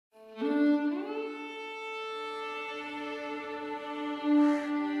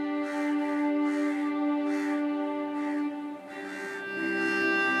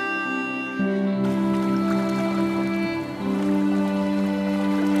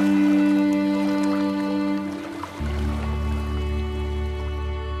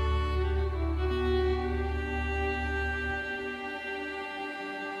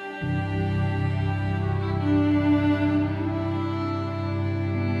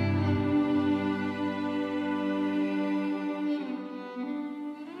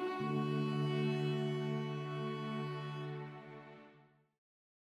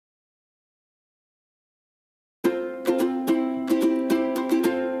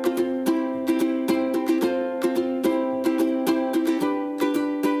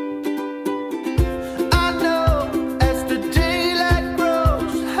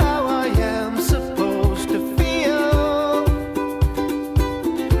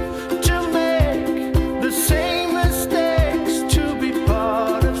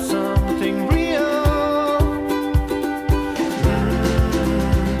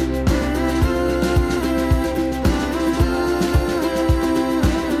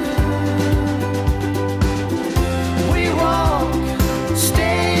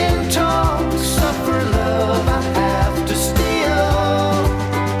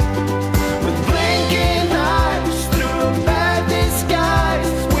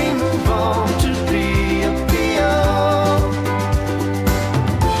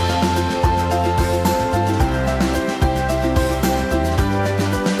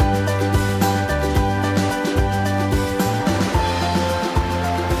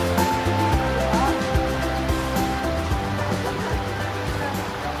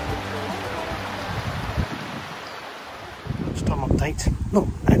around 8. Not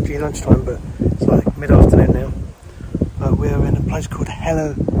actually lunchtime, but it's like mid-afternoon now. But we're in a place called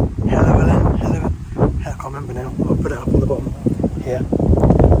Helleren. I can't remember now. I'll put it up on the bottom here.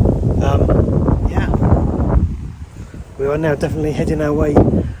 Yeah, we are now definitely heading our way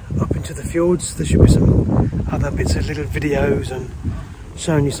up into the fjords. There should be some other bits of little videos and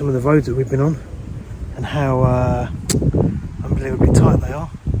showing you some of the roads that we've been on and how unbelievably tight they are.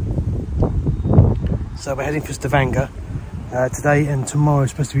 So we're heading for Stavanger today, and tomorrow is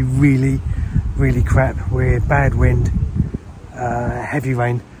supposed to be really crap with bad wind, heavy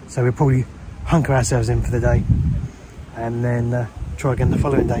rain. So we'll probably hunker ourselves in for the day and then try again the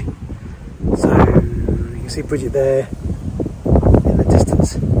following day. So you can see Bridget there in the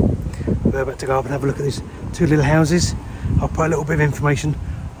distance. We're about to go up and have a look at these two little houses. I'll put a little bit of information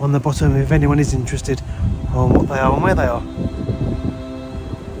on the bottom if anyone is interested on what they are and where they are.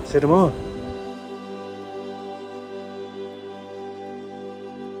 See you tomorrow.